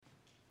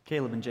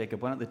Caleb and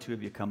Jacob, why don't the two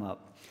of you come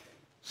up?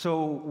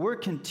 So we're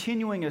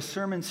continuing a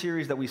sermon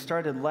series that we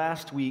started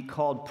last week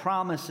called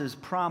Promises,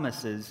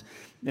 Promises.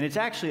 And it's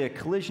actually a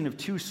collision of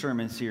two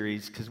sermon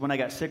series because when I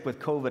got sick with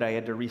COVID, I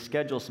had to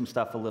reschedule some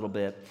stuff a little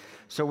bit.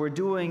 So we're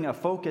doing a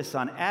focus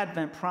on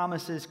Advent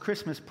promises,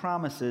 Christmas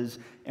promises,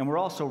 and we're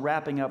also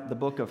wrapping up the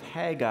book of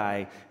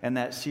Haggai and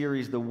that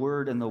series, The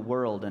Word and the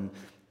World, and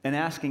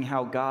asking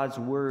how God's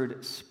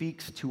Word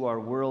speaks to our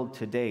world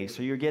today.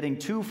 So you're getting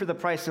two for the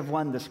price of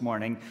one this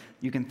morning.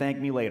 You can thank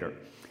me later.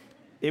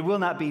 It will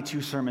not be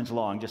two sermons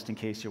long, just in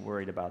case you're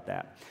worried about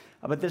that.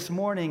 But this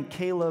morning,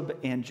 Caleb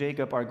and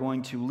Jacob are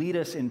going to lead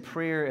us in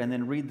prayer and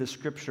then read the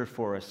scripture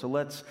for us. So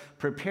let's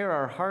prepare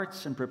our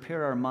hearts and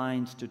prepare our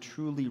minds to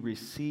truly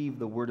receive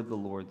the word of the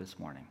Lord this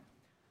morning.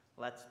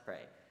 Let's pray.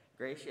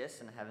 Gracious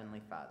and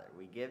Heavenly Father,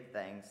 we give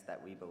thanks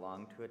that we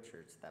belong to a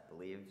church that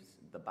believes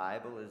the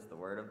Bible is the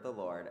word of the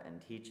Lord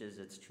and teaches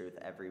its truth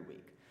every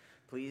week.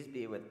 Please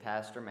be with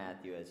Pastor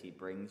Matthew as he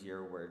brings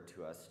your word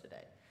to us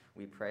today.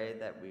 We pray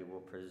that we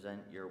will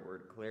present your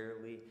word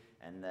clearly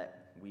and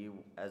that we,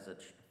 as a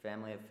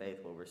family of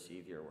faith, will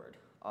receive your word.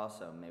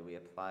 Also, may we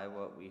apply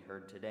what we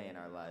heard today in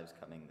our lives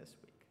coming this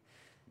week.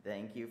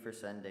 Thank you for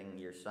sending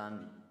your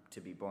Son to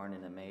be born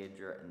in a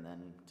manger and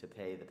then to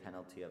pay the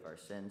penalty of our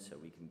sins so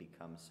we can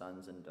become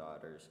sons and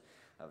daughters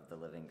of the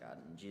living God.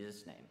 In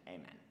Jesus' name,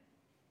 amen.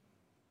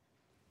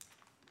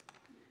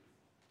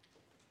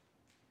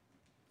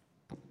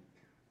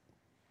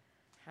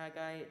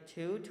 Haggai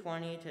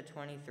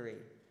 2:20-23.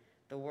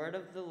 The word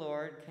of the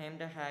Lord came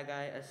to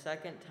Haggai a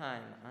second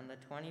time on the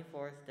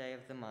 24th day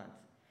of the month.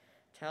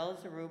 Tell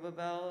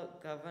Zerubbabel,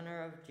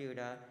 governor of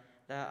Judah,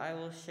 that I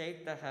will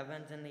shake the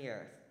heavens and the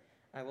earth.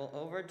 I will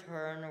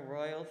overturn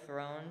royal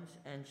thrones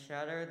and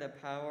shatter the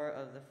power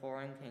of the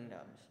foreign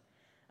kingdoms.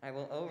 I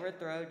will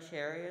overthrow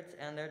chariots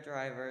and their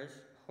drivers,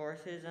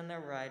 horses and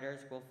their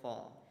riders will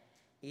fall,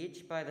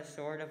 each by the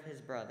sword of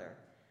his brother.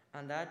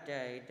 On that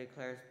day,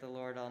 declares the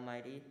Lord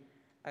Almighty,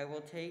 I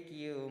will take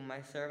you,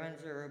 my servant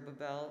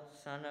Zerubbabel,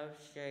 son of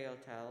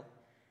Shealtiel,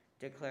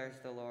 declares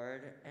the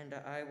Lord, and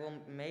I will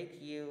make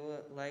you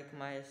like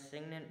my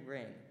signet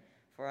ring,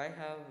 for I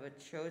have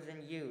chosen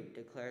you,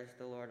 declares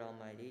the Lord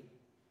Almighty.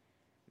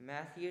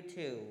 Matthew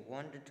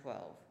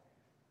 2:1-12.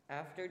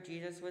 After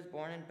Jesus was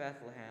born in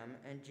Bethlehem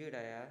in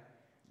Judea,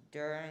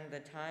 during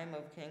the time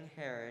of King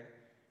Herod,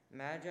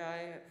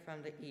 Magi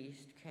from the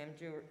east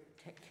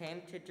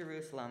came to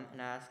Jerusalem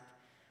and asked,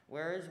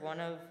 Where is one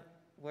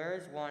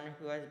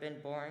who has been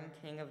born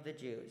King of the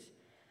Jews?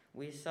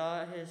 We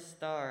saw his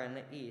star in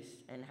the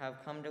east and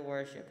have come to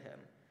worship him.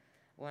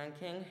 When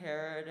King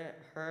Herod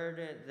heard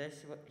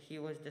this, he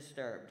was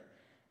disturbed,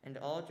 and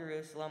all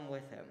Jerusalem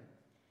with him.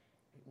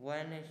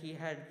 When he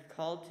had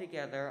called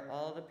together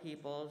all the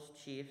people's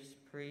chiefs,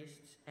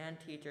 priests, and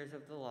teachers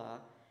of the law,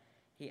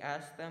 he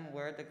asked them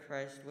where the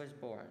Christ was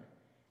born.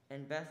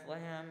 In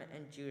Bethlehem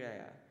in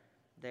Judea,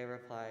 they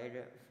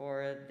replied,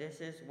 for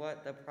this is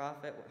what the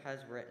prophet has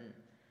written.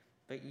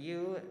 But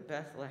you,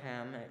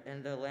 Bethlehem,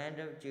 in the land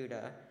of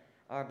Judah,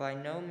 are by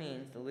no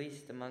means the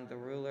least among the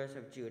rulers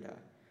of Judah.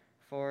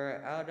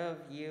 For out of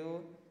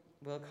you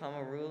will come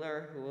a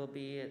ruler who will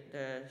be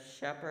the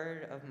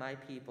shepherd of my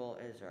people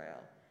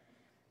Israel.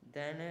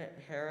 Then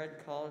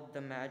Herod called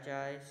the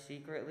Magi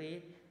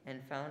secretly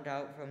and found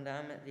out from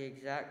them the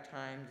exact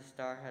time the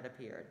star had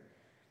appeared.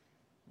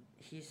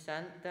 He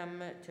sent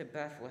them to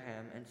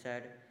Bethlehem and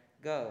said,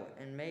 Go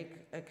and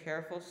make a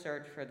careful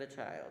search for the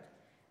child.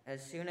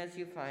 As soon as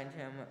you find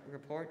him,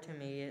 report to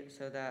me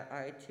so that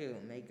I too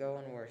may go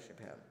and worship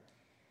him.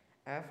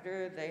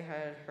 After they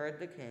had heard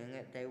the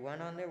king, they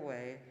went on their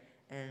way,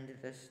 and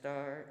the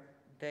star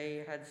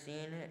they had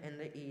seen in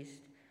the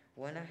east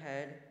went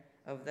ahead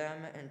of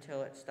them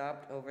until it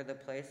stopped over the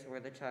place where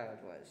the child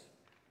was.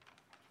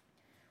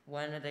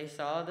 When they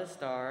saw the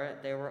star,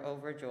 they were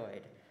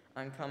overjoyed.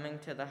 On coming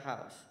to the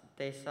house,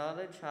 they saw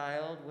the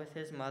child with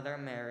his mother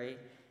Mary,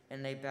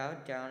 and they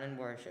bowed down and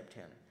worshipped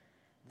him.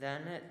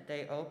 Then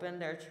they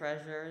opened their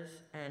treasures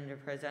and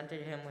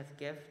presented him with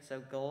gifts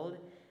of gold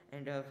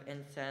and of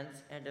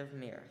incense and of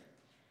myrrh.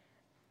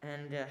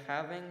 And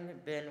having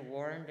been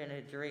warned in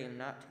a dream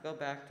not to go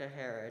back to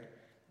Herod,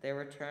 they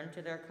returned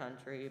to their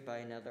country by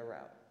another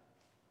route.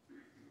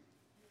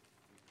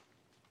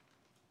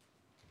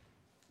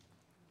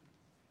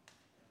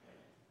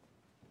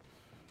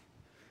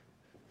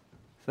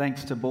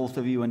 Thanks to both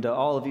of you and to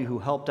all of you who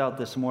helped out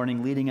this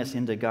morning leading us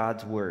into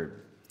God's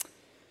Word.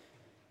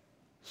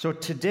 So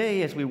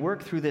today, as we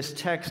work through this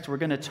text, we're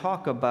going to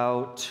talk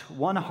about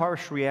one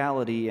harsh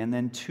reality and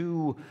then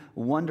two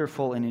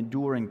wonderful and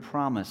enduring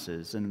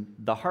promises. And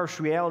the harsh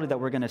reality that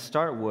we're going to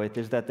start with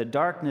is that the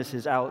darkness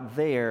is out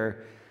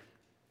there,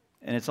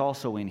 and it's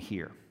also in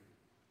here.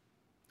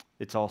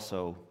 It's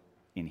also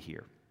in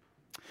here.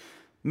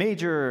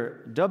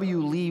 Major W.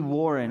 Lee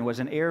Warren was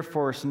an Air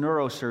Force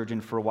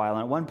neurosurgeon for a while,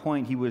 and at one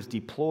point he was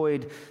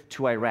deployed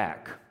to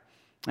Iraq.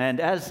 And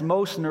as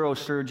most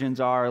neurosurgeons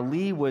are,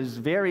 Lee was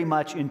very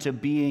much into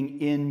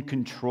being in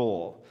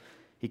control.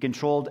 He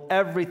controlled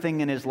everything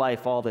in his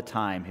life all the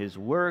time, his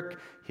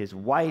work, his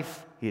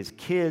wife, his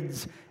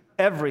kids,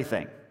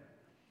 everything.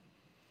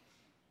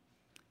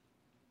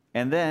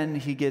 And then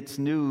he gets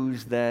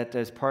news that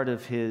as part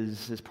of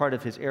his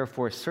Air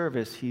Force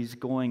service, he's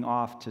going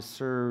off to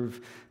serve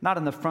not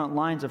in the front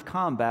lines of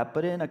combat,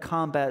 but in a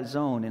combat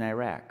zone in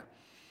Iraq.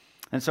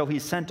 And so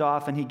he's sent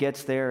off and he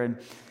gets there,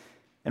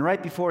 and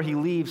right before he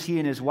leaves, he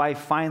and his wife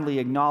finally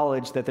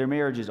acknowledge that their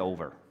marriage is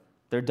over.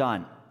 They're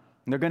done.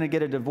 And they're going to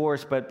get a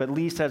divorce, but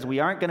Lee says, we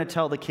aren't going to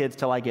tell the kids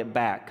till I get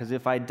back, because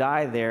if I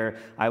die there,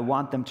 I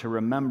want them to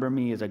remember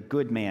me as a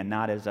good man,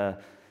 not as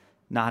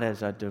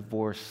a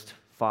divorced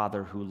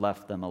father who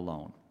left them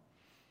alone.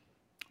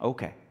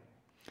 Okay.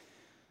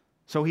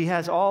 So he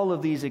has all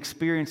of these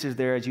experiences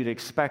there, as you'd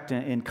expect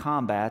in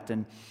combat,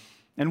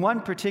 and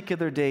one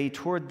particular day,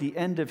 toward the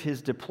end of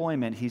his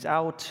deployment, he's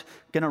out,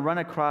 going to run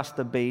across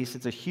the base.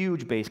 It's a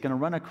huge base, going to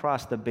run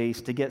across the base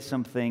to get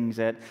some things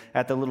at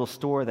the little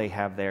store they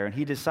have there. And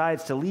he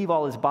decides to leave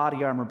all his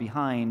body armor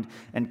behind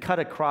and cut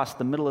across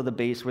the middle of the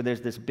base where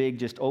there's this big,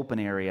 just open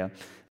area. And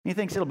he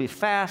thinks it'll be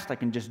fast, I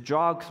can just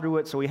jog through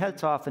it. So he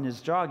heads off in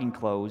his jogging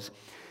clothes.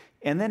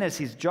 And then as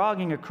he's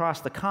jogging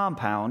across the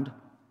compound,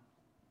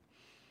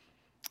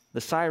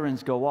 the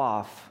sirens go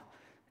off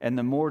and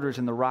the mortars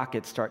and the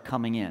rockets start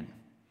coming in.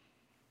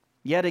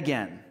 Yet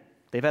again,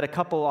 they've had a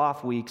couple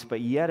off weeks, but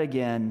yet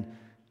again,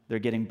 they're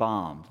getting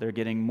bombed. They're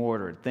getting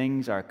mortared.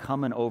 Things are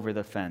coming over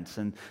the fence.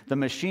 And the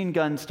machine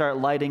guns start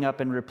lighting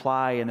up in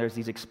reply, and there's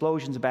these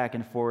explosions back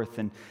and forth.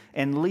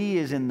 And Lee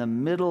is in the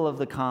middle of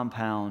the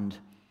compound,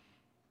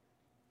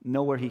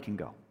 nowhere he can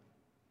go.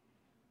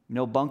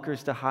 No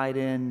bunkers to hide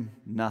in,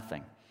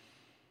 nothing.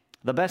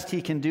 The best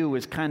he can do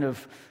is kind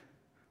of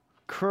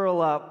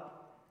curl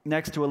up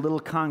next to a little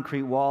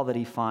concrete wall that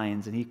he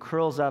finds, and he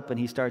curls up and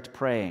he starts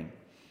praying.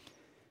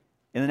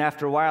 And then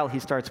after a while, he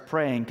starts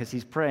praying because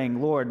he's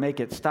praying, Lord, make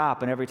it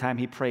stop. And every time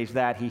he prays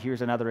that, he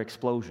hears another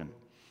explosion.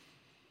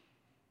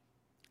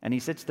 And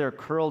he sits there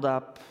curled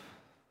up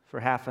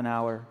for half an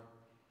hour,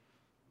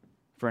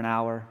 for an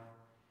hour,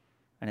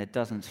 and it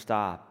doesn't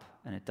stop,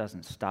 and it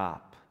doesn't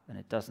stop, and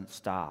it doesn't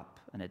stop,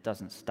 and it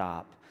doesn't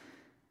stop.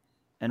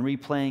 And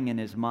replaying in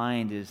his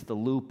mind is the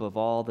loop of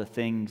all the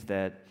things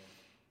that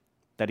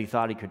he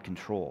thought he could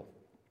control.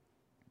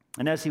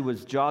 And as he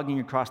was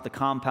jogging across the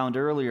compound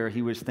earlier,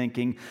 he was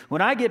thinking,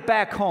 when I get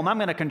back home, I'm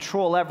going to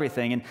control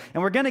everything. And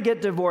we're going to get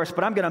divorced,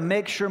 but I'm going to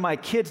make sure my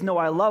kids know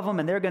I love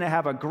them and they're going to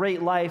have a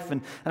great life.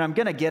 And I'm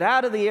going to get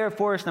out of the Air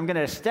Force and I'm going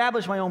to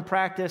establish my own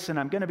practice and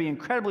I'm going to be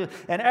incredibly,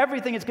 and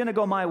everything is going to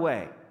go my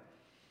way.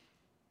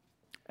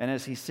 And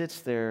as he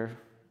sits there,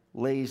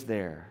 lays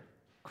there,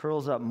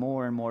 curls up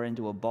more and more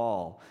into a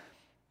ball,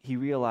 he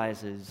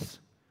realizes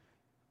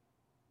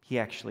he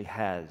actually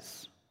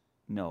has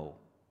no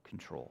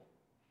control.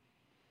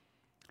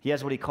 He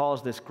has what he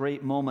calls this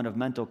great moment of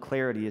mental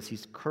clarity as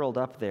he's curled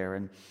up there,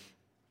 and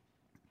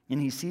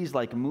he sees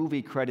like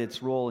movie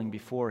credits rolling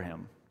before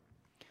him.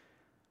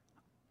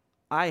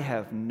 I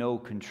have no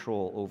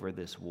control over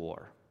this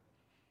war.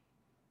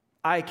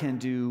 I can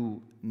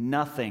do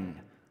nothing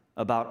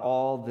about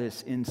all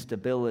this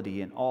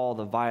instability and all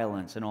the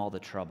violence and all the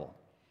trouble.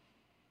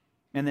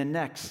 And then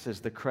next,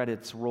 as the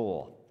credits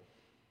roll,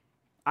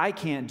 I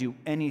can't do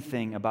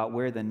anything about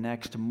where the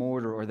next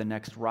mortar or the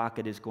next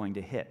rocket is going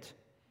to hit.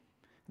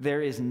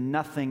 There is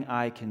nothing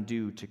I can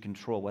do to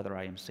control whether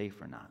I am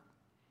safe or not.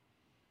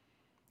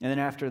 And then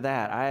after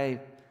that,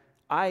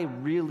 I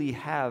really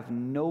have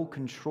no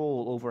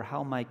control over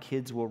how my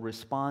kids will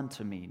respond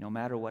to me, no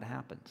matter what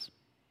happens.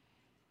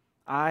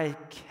 I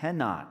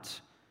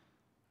cannot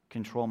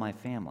control my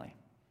family.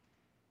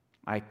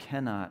 I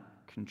cannot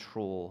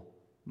control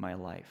my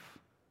life.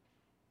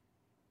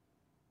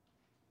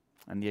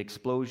 And the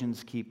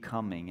explosions keep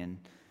coming,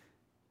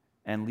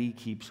 and Lee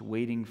keeps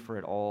waiting for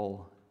it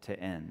all to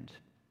end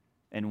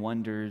and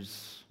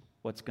wonders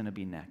what's going to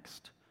be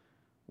next,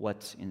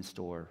 what's in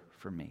store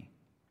for me.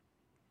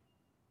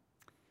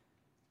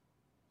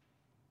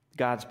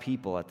 God's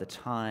people at the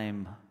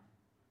time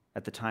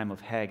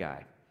of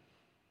Haggai,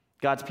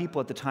 God's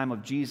people at the time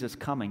of Jesus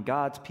coming,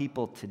 God's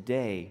people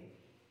today,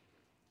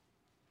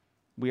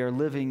 we are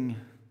living,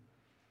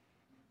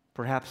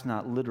 perhaps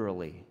not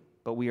literally,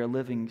 but we are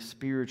living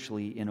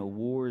spiritually in a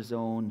war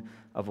zone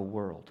of a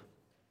world.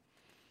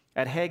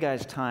 At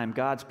Haggai's time,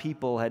 God's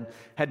people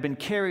had been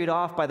carried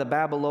off by the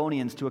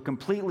Babylonians to a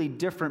completely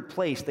different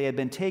place. They had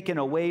been taken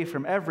away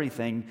from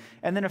everything,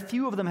 and then a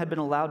few of them had been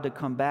allowed to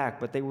come back,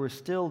 but they were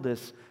still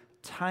this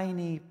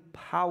tiny,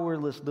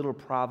 powerless little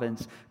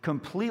province,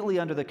 completely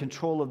under the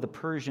control of the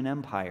Persian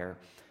Empire.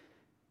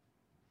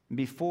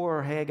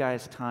 Before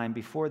Haggai's time,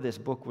 before this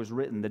book was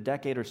written, the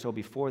decade or so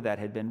before that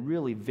had been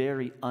really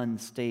very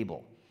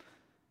unstable.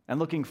 And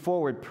looking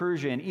forward,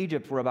 Persia and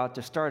Egypt were about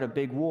to start a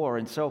big war,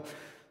 and so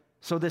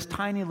this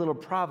tiny little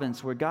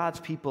province where God's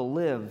people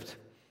lived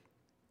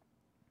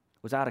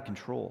was out of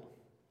control.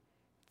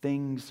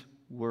 Things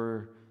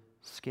were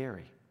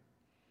scary.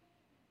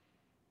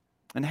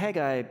 And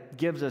Haggai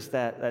gives us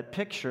that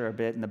picture a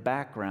bit in the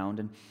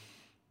background.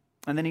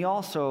 And then he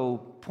also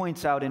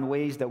points out in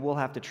ways that we'll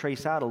have to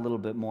trace out a little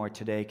bit more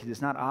today because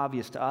it's not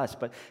obvious to us.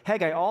 But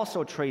Haggai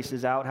also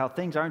traces out how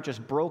things aren't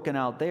just broken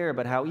out there,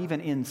 but how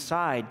even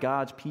inside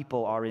God's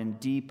people are in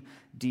deep,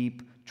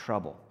 deep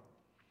trouble.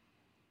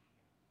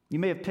 You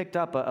may have picked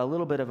up a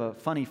little bit of a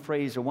funny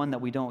phrase, or one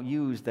that we don't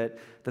use, that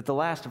the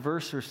last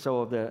verse or so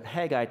of the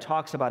Haggai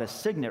talks about a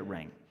signet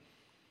ring.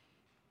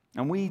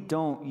 And we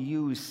don't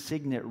use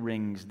signet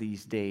rings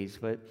these days,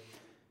 but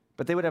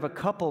they would have a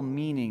couple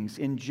meanings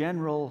in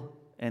general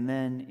and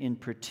then in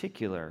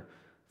particular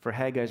for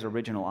Haggai's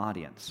original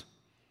audience.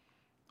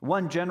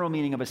 One general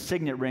meaning of a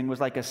signet ring was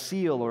like a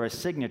seal or a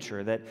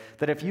signature,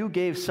 that if you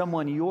gave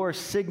someone your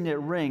signet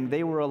ring,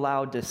 they were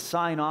allowed to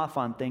sign off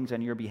on things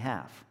on your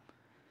behalf.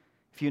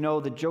 If you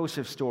know the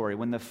Joseph story,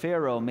 when the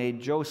Pharaoh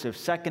made Joseph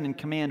second in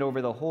command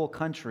over the whole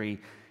country,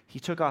 he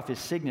took off his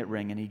signet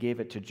ring and he gave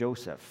it to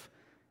Joseph.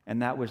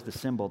 And that was the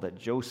symbol that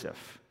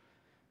Joseph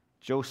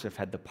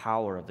had the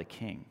power of the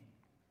king.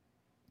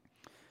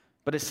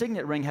 But a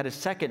signet ring had a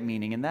second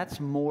meaning, and that's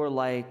more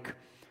like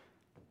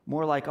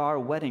our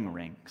wedding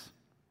rings.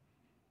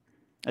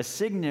 A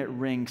signet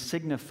ring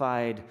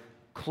signified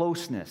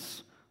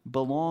closeness,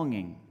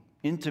 belonging,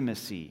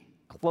 intimacy,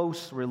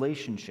 close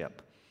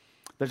relationship.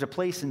 There's a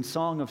place in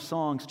Song of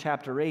Songs,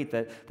 chapter 8,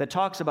 that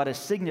talks about a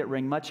signet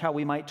ring, much how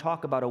we might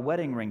talk about a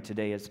wedding ring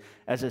today,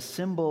 as a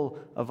symbol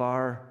of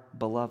our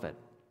beloved.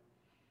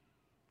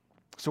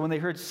 So when they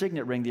heard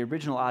signet ring, the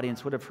original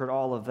audience would have heard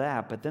all of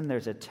that, but then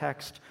there's a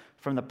text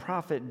from the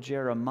prophet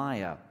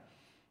Jeremiah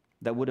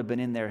that would have been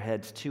in their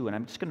heads too. And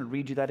I'm just going to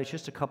read you that. It's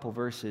just a couple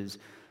verses.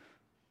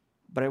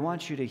 But I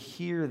want you to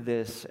hear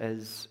this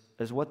as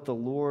what the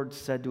Lord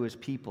said to his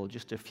people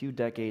just a few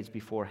decades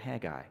before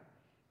Haggai.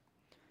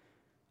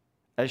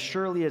 As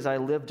surely as I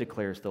live,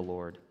 declares the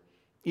Lord,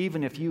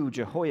 even if you,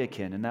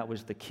 Jehoiakim, and that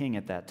was the king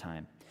at that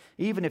time,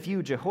 even if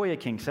you,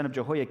 Jehoiakim, son of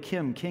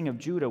Jehoiakim, king of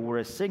Judah, were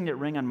a signet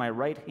ring on my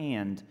right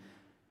hand,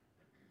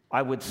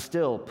 I would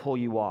still pull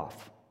you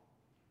off.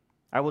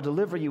 I will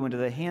deliver you into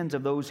the hands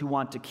of those who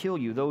want to kill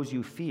you, those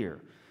you fear.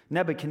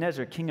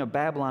 Nebuchadnezzar, king of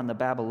Babylon, the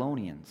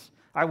Babylonians.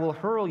 I will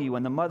hurl you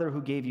and the mother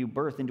who gave you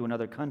birth into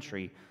another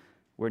country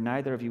where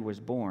neither of you was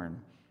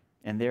born,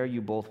 and there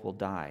you both will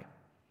die.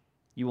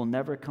 You will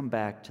never come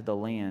back to the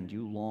land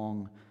you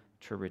long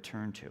to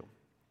return to.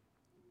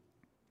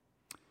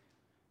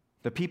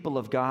 The people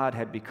of God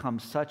had become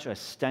such a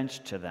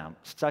stench to them,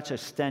 such a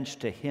stench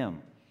to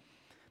him.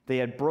 They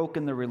had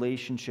broken the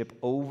relationship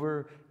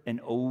over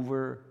and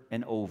over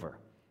and over.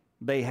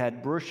 They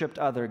had worshipped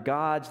other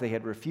gods. They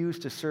had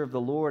refused to serve the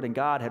Lord, and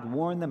God had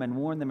warned them and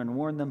warned them and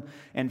warned them.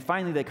 And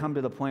finally they come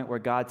to the point where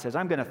God says,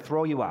 I'm going to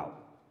throw you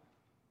out.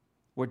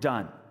 We're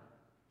done.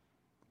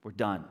 We're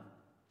done.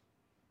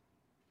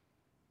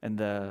 And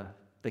the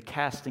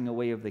casting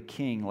away of the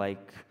king,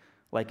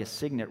 like a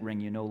signet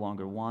ring you no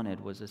longer wanted,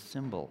 was a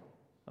symbol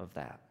of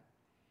that.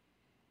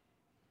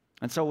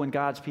 And so when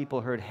God's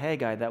people heard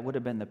Haggai, that would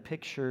have been the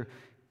picture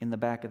in the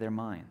back of their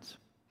minds.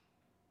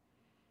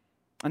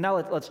 And now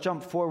let's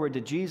jump forward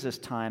to Jesus'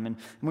 time, and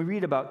we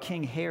read about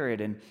King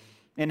Herod,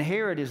 and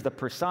Herod is the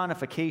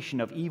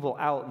personification of evil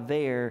out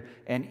there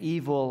and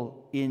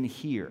evil in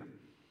here.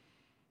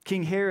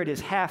 King Herod is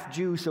half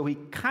Jew, so he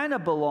kind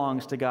of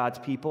belongs to God's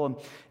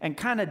people and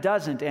kind of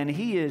doesn't, and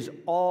he is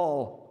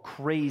all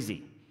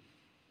crazy.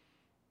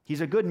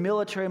 He's a good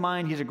military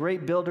mind, he's a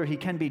great builder, he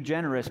can be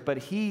generous, but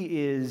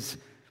he is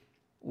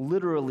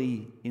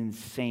literally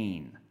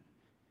insane.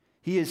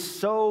 He is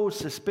so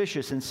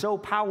suspicious and so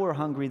power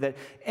hungry that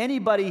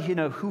anybody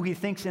who he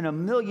thinks in a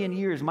million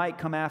years might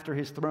come after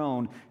his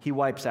throne, he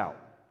wipes out.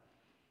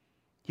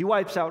 He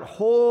wipes out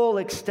whole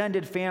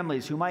extended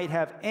families who might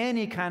have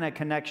any kind of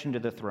connection to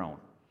the throne.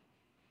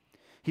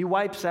 He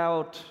wipes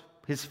out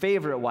his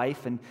favorite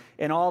wife,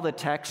 and all the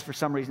texts for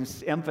some reason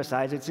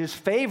emphasize it's his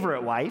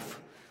favorite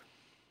wife,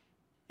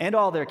 and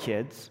all their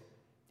kids,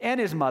 and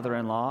his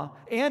mother-in-law,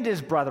 and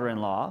his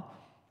brother-in-law.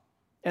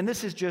 And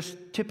this is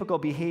just typical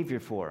behavior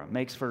for him.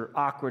 Makes for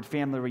awkward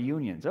family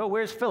reunions. Oh,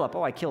 where's Philip?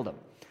 Oh, I killed him.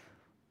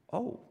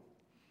 Oh.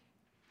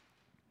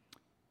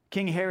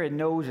 King Herod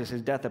knows as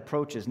his death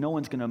approaches, no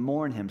one's going to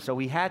mourn him. So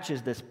he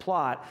hatches this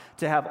plot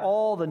to have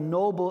all the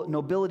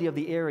nobility of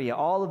the area,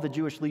 all of the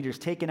Jewish leaders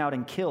taken out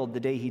and killed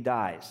the day he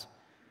dies.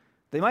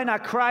 They might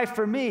not cry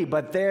for me,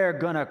 but they're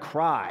going to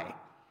cry.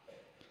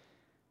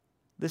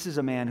 This is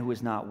a man who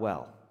is not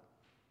well.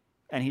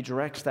 And he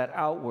directs that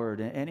outward,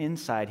 and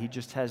inside he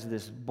just has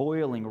this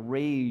boiling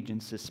rage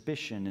and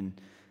suspicion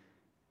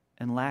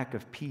and lack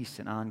of peace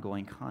and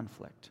ongoing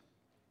conflict.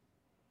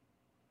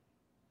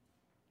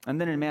 And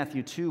then in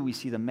Matthew 2, we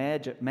see the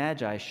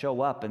Magi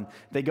show up, and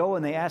they go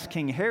and they ask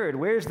King Herod,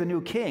 where's the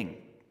new king?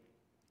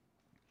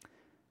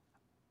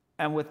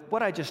 And with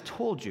what I just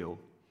told you,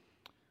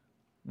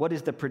 what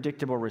is the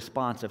predictable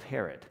response of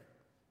Herod?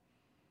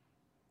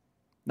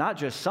 Not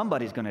just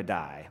somebody's going to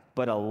die,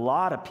 but a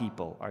lot of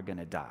people are going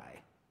to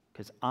die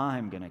because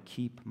I'm going to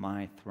keep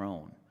my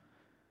throne.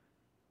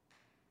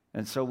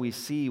 And so we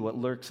see what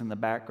lurks in the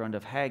background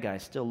of Haggai,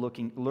 still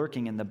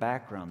lurking in the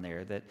background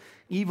there, that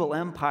evil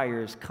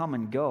empires come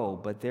and go,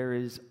 but there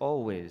is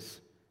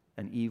always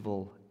an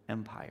evil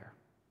empire.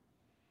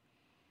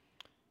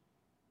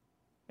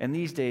 And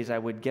these days, I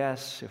would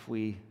guess, if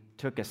we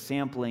took a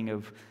sampling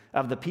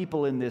of the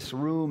people in this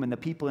room and the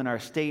people in our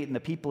state and the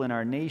people in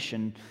our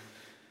nation,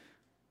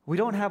 we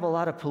don't have a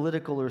lot of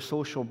political or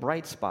social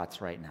bright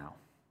spots right now.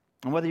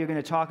 And whether you're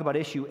going to talk about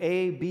issue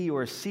A, B,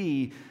 or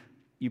C,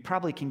 you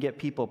probably can get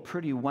people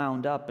pretty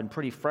wound up and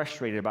pretty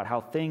frustrated about how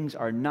things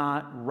are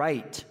not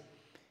right.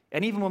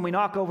 And even when we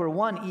knock over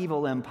one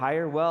evil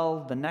empire,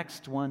 well, the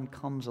next one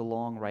comes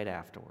along right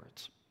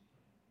afterwards.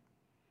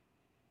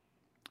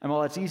 And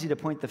while it's easy to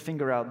point the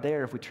finger out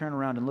there, if we turn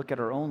around and look at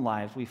our own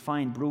lives, we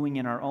find brewing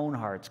in our own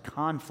hearts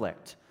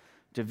conflict,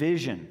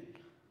 division,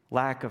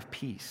 lack of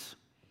peace.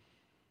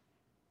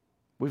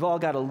 We've all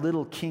got a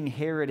little King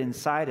Herod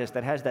inside us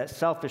that has that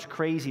selfish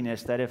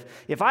craziness that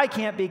if I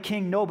can't be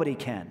king, nobody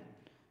can.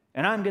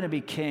 And I'm going to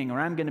be king, or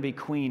I'm going to be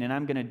queen, and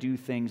I'm going to do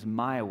things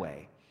my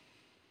way.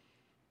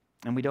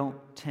 And we don't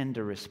tend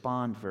to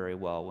respond very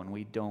well when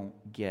we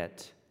don't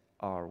get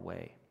our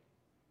way.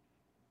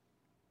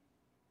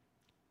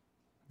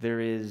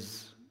 There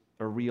is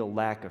a real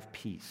lack of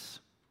peace,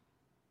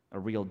 a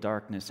real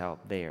darkness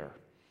out there.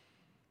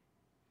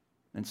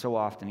 And so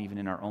often, even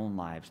in our own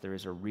lives, there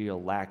is a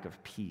real lack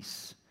of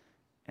peace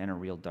and a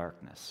real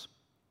darkness.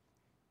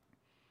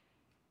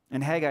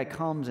 And Haggai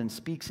comes and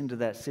speaks into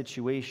that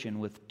situation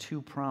with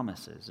two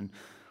promises. And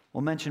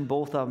we'll mention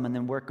both of them and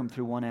then work them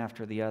through one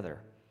after the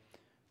other.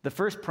 The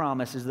first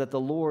promise is that the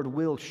Lord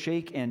will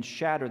shake and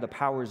shatter the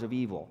powers of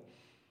evil.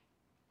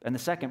 And the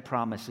second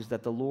promise is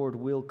that the Lord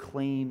will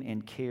claim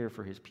and care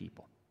for his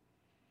people.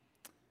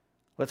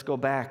 Let's go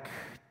back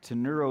to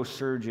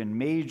neurosurgeon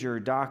Major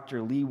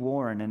Dr. Lee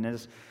Warren. And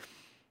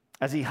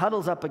as he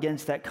huddles up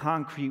against that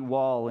concrete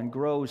wall and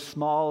grows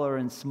smaller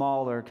and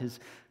smaller,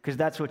 because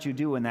that's what you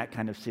do in that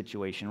kind of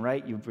situation,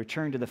 right? You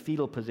return to the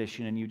fetal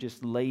position and you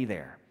just lay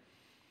there.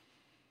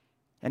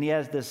 And he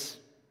has this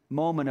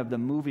moment of the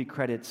movie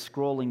credits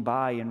scrolling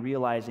by and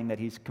realizing that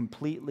he's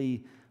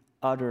completely,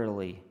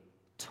 utterly,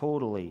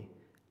 totally,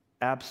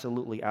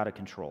 absolutely out of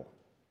control.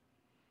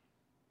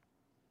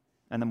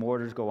 And the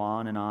mortars go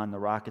on and on, the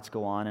rockets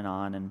go on,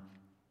 and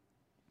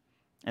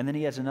then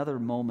he has another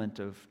moment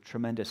of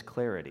tremendous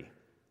clarity.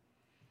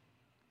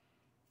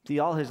 See,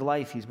 all his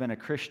life he's been a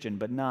Christian,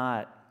 but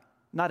not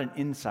an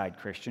inside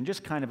Christian,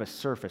 just kind of a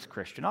surface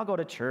Christian. I'll go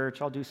to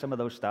church, I'll do some of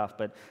those stuff,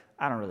 but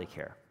I don't really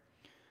care.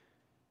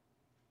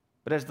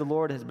 But as the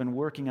Lord has been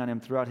working on him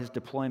throughout his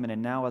deployment,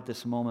 and now at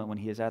this moment when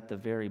he is at the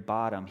very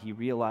bottom, he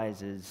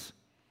realizes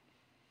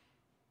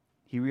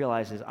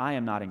I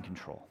am not in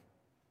control.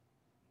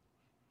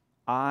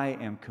 I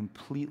am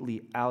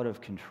completely out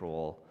of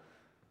control,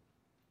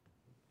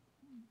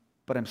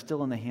 but I'm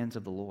still in the hands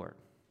of the Lord.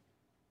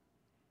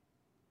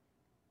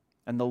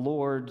 And the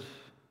Lord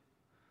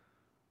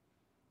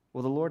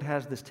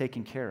has this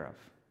taken care of.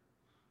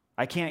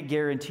 I can't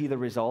guarantee the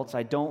results.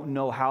 I don't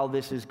know how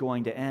this is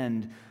going to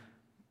end,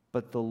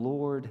 but the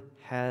Lord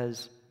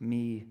has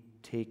me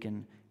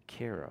taken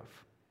care of.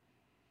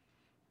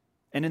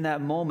 And in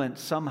that moment,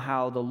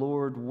 somehow the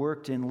Lord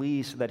worked in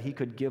Lee so that he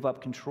could give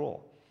up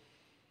control.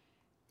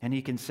 And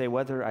he can say,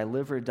 whether I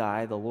live or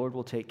die, the Lord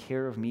will take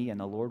care of me and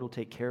the Lord will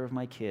take care of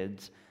my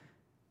kids,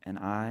 and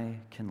I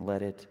can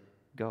let it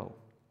go.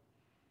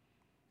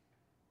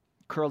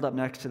 Curled up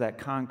next to that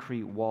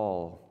concrete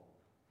wall,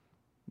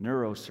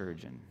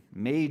 neurosurgeon,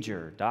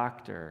 Major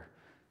Dr.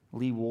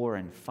 Lee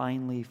Warren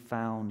finally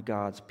found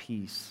God's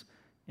peace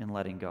in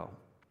letting go.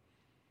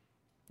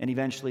 And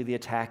eventually the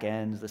attack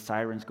ends, the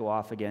sirens go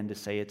off again to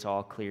say it's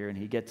all clear, and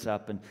he gets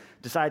up and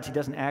decides he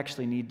doesn't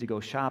actually need to go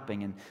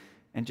shopping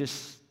and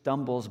just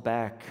stumbles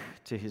back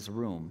to his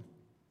room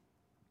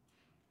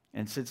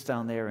and sits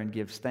down there and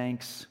gives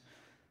thanks.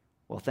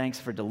 Well,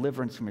 thanks for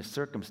deliverance from his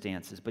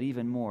circumstances, but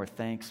even more,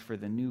 thanks for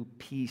the new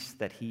peace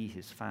that he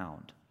has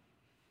found.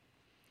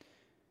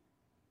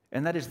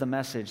 And that is the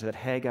message that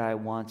Haggai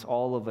wants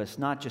all of us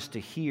not just to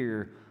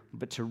hear,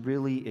 but to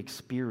really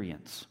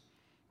experience.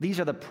 These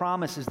are the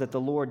promises that the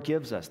Lord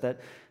gives us,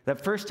 that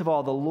first of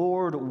all, the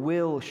Lord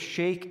will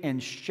shake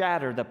and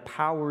shatter the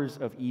powers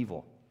of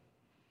evil.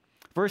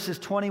 Verses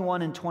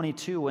 21 and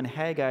 22 in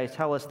Haggai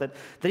tell us that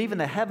even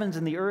the heavens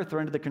and the earth are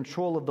under the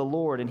control of the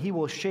Lord, and he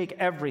will shake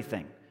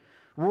everything.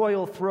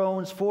 Royal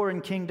thrones, foreign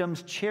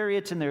kingdoms,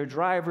 chariots and their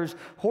drivers,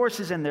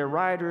 horses and their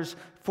riders,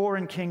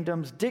 foreign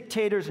kingdoms,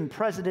 dictators and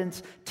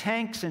presidents,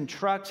 tanks and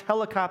trucks,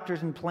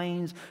 helicopters and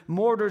planes,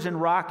 mortars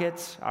and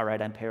rockets. All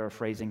right, I'm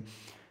paraphrasing.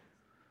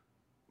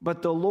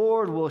 But the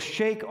Lord will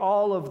shake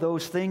all of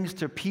those things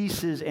to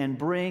pieces and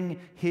bring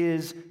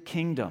his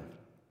kingdom.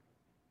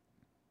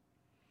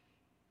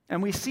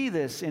 And we see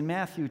this in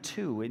Matthew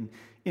 2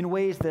 in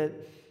ways that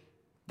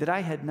I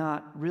had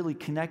not really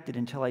connected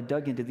until I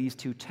dug into these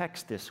two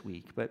texts this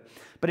week. But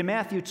in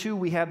Matthew 2,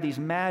 we have these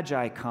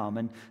magi come,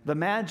 and the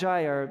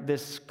magi are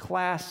this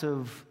class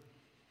of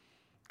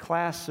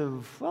class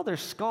of, well, they're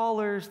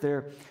scholars,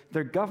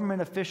 they're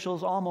government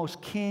officials,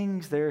 almost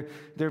kings,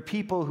 they're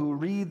people who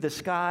read the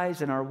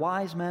skies and are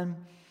wise men.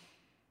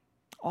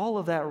 All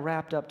of that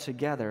wrapped up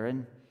together.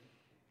 And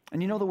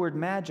you know, the word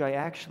magi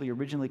actually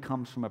originally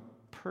comes from a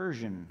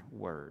Persian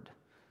word.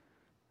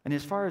 And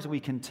as far as we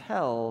can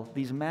tell,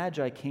 these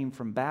magi came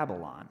from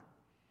Babylon.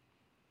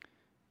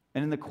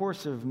 And in the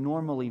course of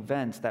normal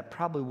events, that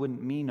probably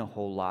wouldn't mean a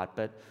whole lot,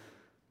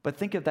 but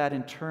think of that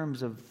in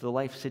terms of the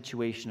life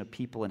situation of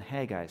people in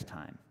Haggai's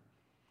time.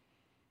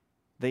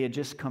 They had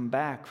just come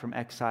back from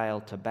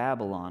exile to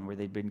Babylon, where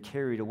they'd been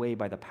carried away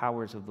by the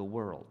powers of the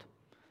world.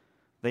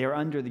 They are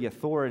under the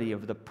authority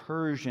of the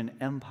Persian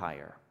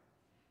Empire.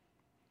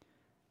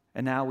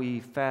 And now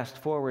we fast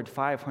forward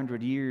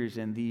 500 years,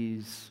 and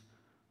these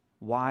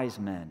wise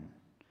men,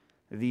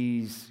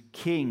 these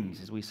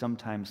kings, as we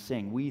sometimes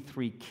sing, we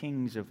three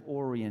kings of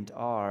Orient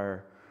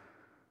are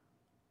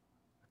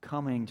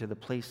coming to the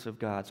place of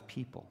God's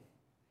people,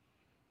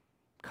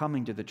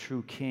 coming to the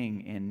true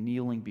king and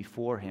kneeling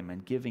before him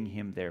and giving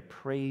him their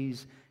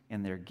praise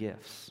and their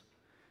gifts.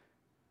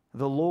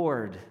 The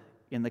Lord,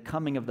 in the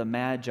coming of the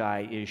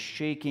Magi, is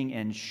shaking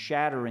and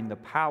shattering the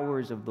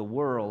powers of the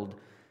world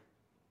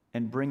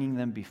and bringing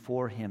them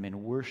before him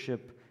in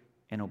worship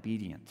and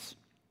obedience.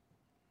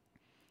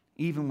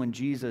 Even when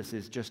Jesus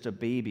is just a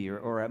baby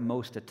or at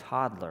most a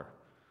toddler,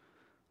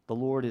 the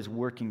Lord is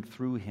working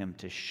through him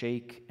to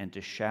shake and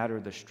to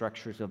shatter the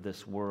structures of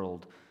this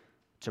world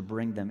to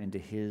bring them into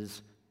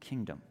his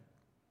kingdom.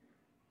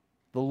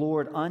 The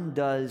Lord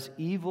undoes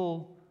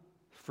evil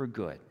for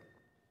good.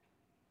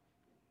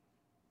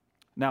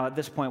 Now, at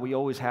this point, we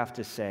always have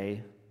to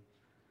say,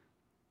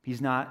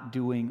 he's not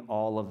doing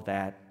all of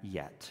that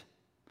yet.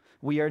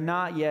 We are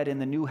not yet in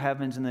the new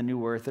heavens and the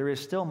new earth. There is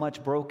still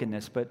much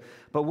brokenness, but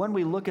when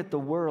we look at the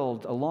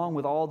world, along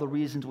with all the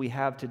reasons we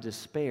have to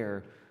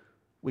despair,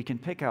 we can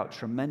pick out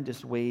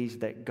tremendous ways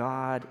that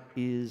God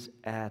is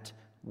at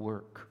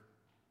work.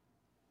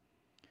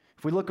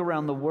 If we look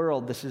around the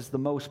world, this is the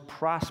most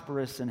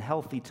prosperous and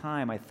healthy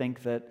time, I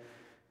think, that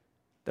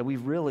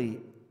we've really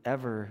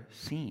ever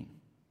seen.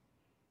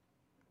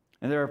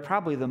 And there are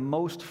probably the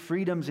most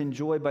freedoms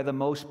enjoyed by the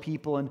most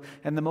people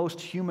and the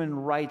most human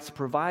rights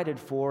provided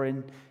for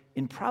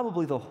in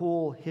probably the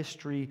whole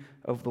history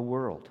of the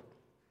world.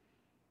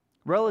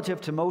 Relative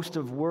to most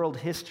of world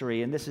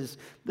history, and this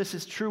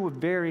is true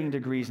with varying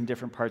degrees in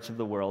different parts of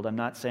the world. I'm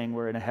not saying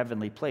we're in a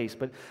heavenly place,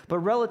 but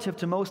relative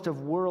to most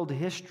of world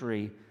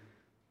history,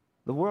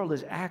 the world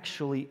is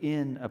actually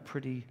in a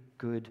pretty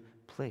good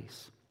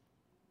place.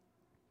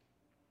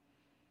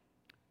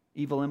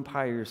 Evil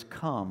empires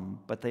come,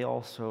 but they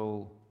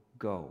also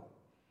go.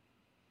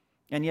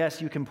 And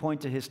yes, you can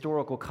point to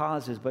historical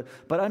causes, but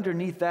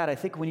underneath that, I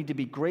think we need to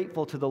be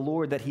grateful to the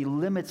Lord that he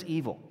limits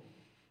evil,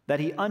 that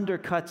he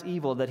undercuts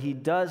evil, that he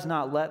does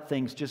not let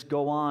things just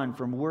go on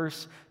from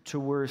worse to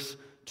worse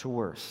to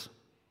worse.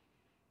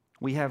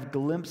 We have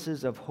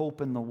glimpses of hope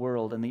in the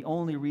world, and the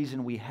only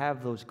reason we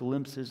have those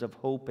glimpses of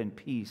hope and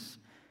peace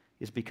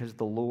is because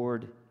the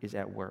Lord is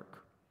at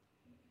work.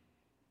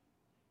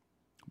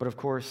 But of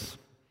course,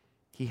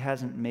 he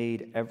hasn't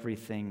made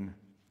everything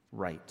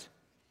right.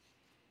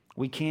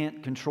 We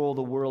can't control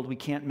the world. We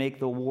can't make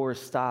the war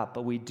stop,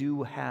 but we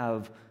do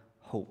have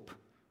hope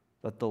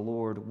that the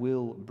Lord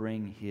will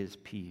bring his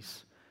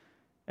peace.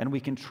 And we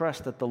can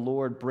trust that the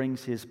Lord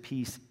brings his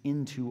peace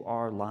into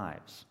our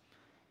lives.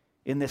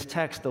 In this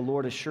text, the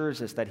Lord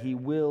assures us that he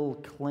will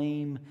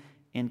claim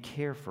and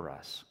care for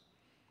us.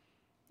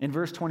 In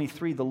verse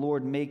 23, the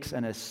Lord makes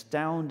an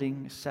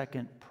astounding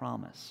second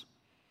promise.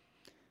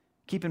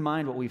 Keep in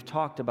mind what we've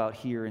talked about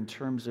here in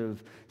terms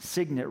of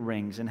signet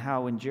rings and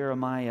how in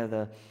Jeremiah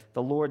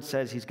the Lord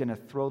says he's going to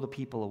throw the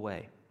people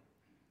away.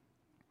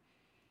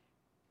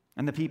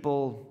 And the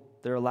people,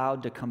 they're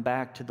allowed to come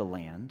back to the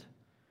land.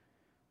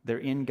 They're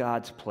in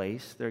God's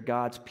place. They're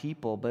God's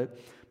people,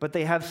 but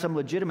they have some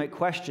legitimate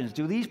questions.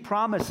 Do these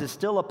promises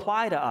still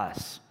apply to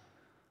us?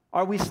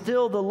 Are we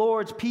still the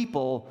Lord's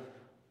people,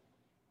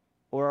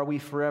 or are we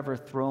forever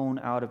thrown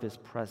out of his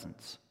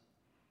presence?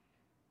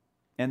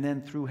 And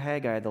then through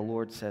Haggai, the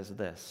Lord says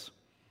this,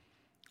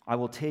 I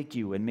will take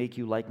you and make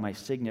you like my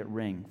signet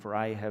ring, for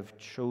I have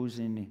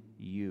chosen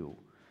you.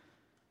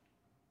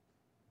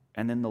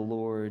 And then the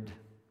Lord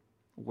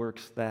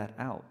works that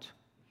out.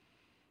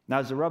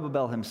 Now,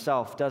 Zerubbabel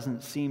himself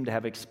doesn't seem to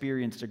have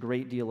experienced a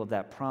great deal of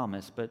that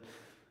promise, but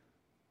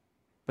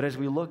as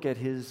we look at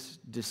his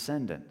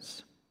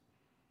descendants,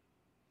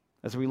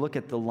 as we look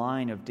at the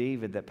line of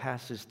David that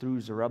passes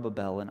through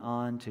Zerubbabel and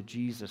on to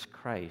Jesus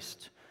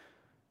Christ,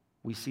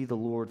 we see the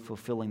Lord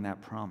fulfilling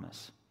that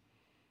promise.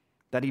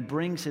 That he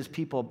brings his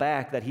people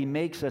back, that he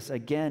makes us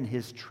again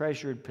his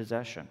treasured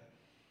possession.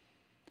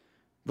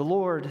 The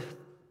Lord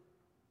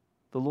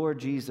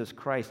Jesus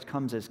Christ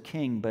comes as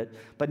king,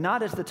 but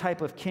not as the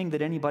type of king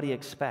that anybody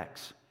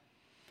expects.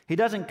 He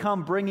doesn't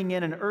come bringing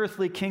in an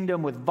earthly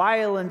kingdom with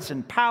violence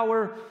and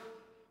power.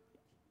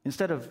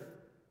 Instead of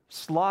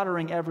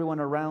slaughtering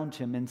everyone around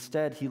him,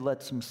 instead he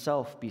lets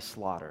himself be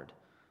slaughtered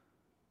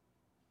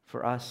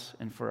for us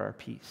and for our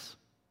peace.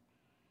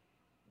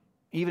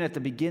 Even at the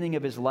beginning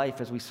of his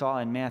life, as we saw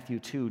in Matthew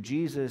 2,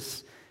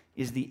 Jesus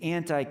is the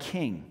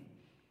anti-king.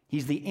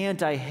 He's the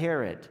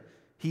anti-Herod.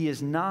 He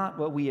is not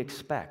what we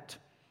expect.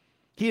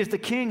 He is the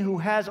king who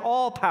has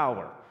all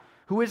power,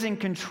 who is in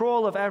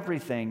control of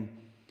everything.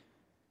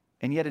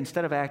 And yet,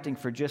 instead of acting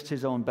for just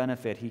his own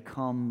benefit, he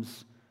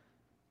comes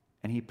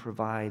and he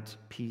provides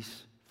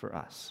peace for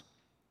us.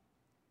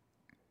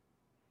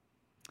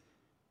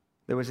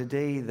 There was a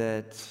day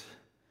that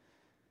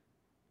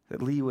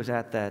Lee was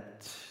at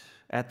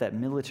that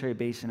military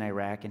base in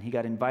Iraq, and he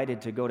got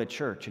invited to go to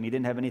church, and he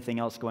didn't have anything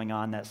else going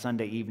on that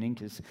Sunday evening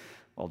because,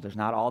 well, there's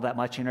not all that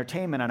much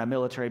entertainment on a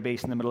military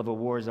base in the middle of a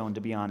war zone,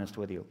 to be honest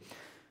with you.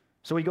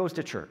 So he goes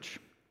to church,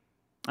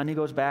 and he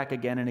goes back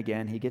again and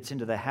again. He gets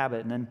into the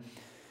habit, and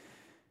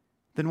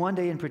then one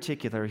day in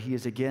particular, he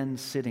is again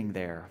sitting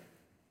there.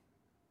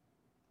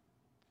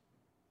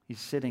 He's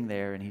sitting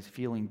there, and he's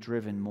feeling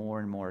driven more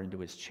and more into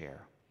his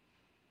chair.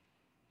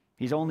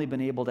 He's only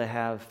been able to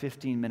have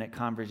 15-minute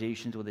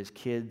conversations with his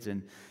kids,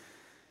 and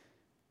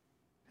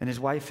his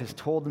wife has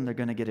told him they're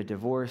going to get a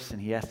divorce,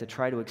 and he has to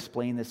try to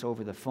explain this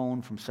over the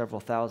phone from several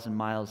thousand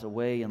miles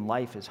away, and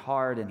life is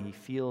hard, and he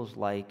feels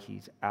like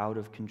he's out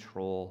of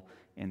control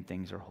and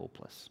things are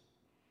hopeless.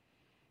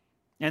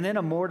 And then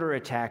a mortar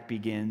attack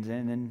begins,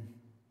 and then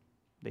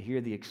they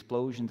hear the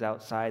explosions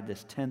outside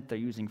this tent they're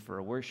using for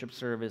a worship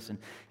service, and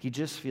he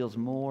just feels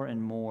more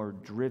and more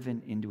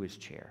driven into his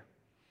chair.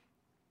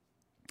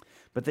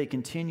 But they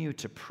continue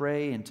to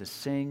pray and to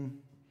sing.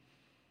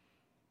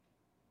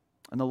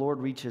 And the Lord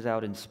reaches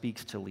out and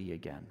speaks to Lee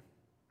again.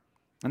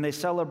 And they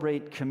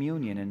celebrate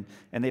communion,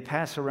 and they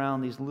pass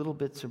around these little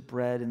bits of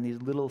bread and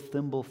these little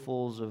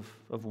thimblefuls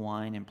of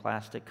wine in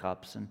plastic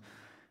cups.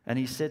 And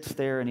he sits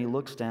there and he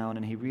looks down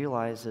and he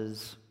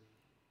realizes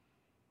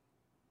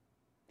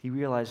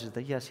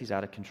that, yes, he's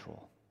out of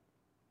control.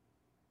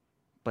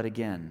 But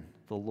again,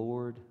 the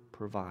Lord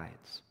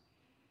provides.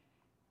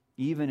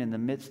 Even in the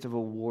midst of a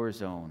war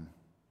zone,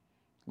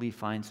 Lee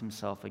finds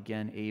himself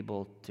again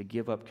able to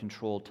give up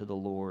control to the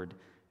Lord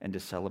and to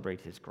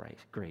celebrate his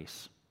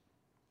grace.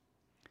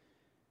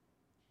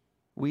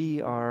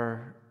 We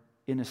are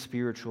in a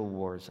spiritual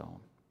war zone.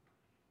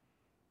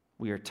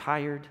 We are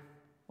tired.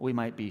 We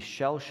might be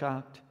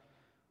shell-shocked.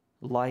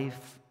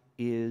 Life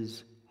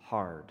is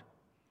hard.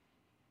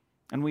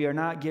 And we are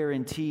not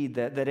guaranteed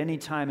that any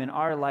time in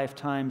our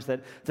lifetimes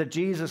that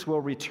Jesus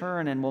will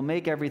return and will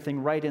make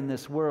everything right in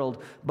this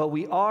world, but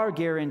we are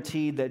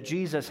guaranteed that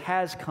Jesus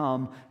has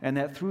come and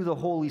that through the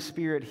Holy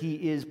Spirit he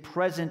is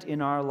present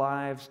in our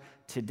lives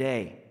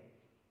today.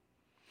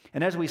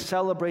 And as we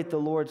celebrate the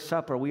Lord's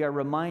Supper, we are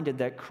reminded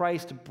that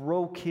Christ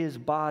broke his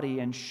body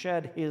and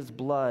shed his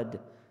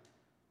blood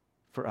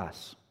for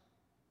us.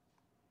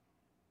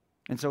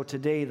 And so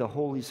today, the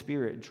Holy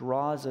Spirit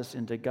draws us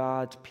into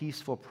God's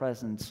peaceful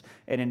presence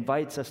and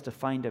invites us to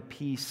find a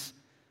peace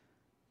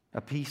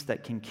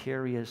that can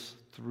carry us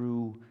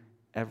through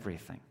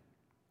everything.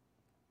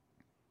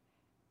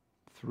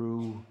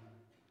 Through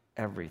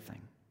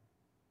everything.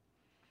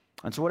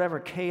 And so whatever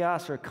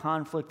chaos or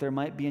conflict there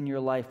might be in your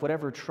life,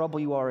 whatever trouble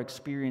you are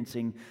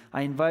experiencing,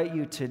 I invite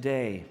you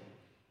today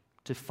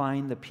to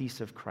find the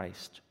peace of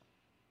Christ,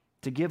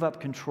 to give up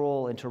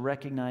control and to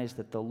recognize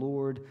that the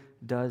Lord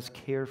does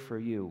care for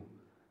you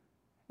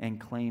and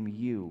claim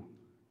you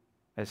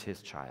as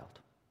his child.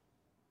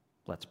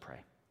 Let's pray.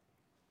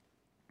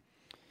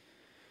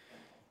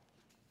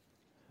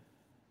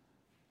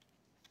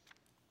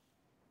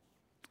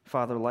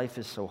 Father, life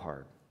is so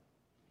hard.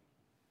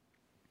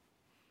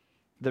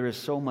 There is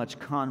so much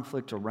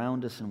conflict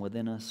around us and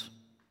within us.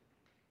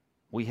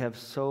 We have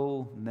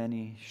so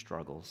many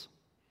struggles.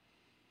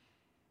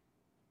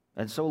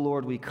 And so,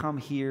 Lord, we come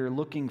here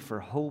looking for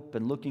hope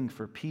and looking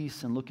for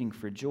peace and looking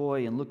for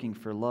joy and looking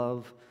for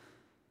love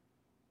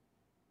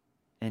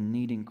and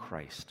needing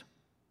Christ.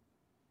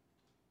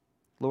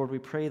 Lord, we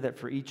pray that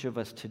for each of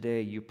us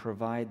today, you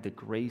provide the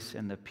grace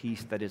and the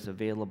peace that is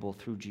available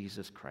through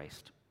Jesus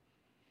Christ.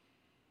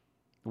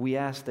 We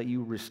ask that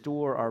you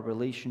restore our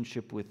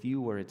relationship with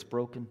you where it's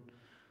broken,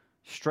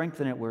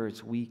 strengthen it where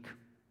it's weak,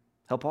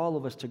 help all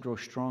of us to grow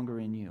stronger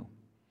in you.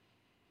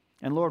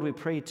 And Lord, we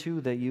pray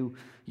too that you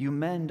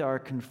mend our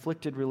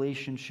conflicted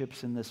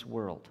relationships in this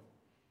world.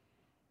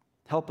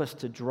 Help us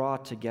to draw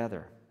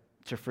together,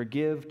 to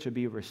forgive, to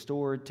be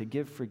restored, to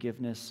give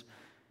forgiveness,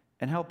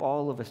 and help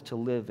all of us to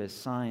live as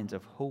signs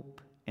of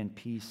hope and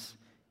peace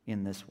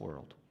in this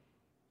world.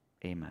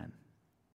 Amen.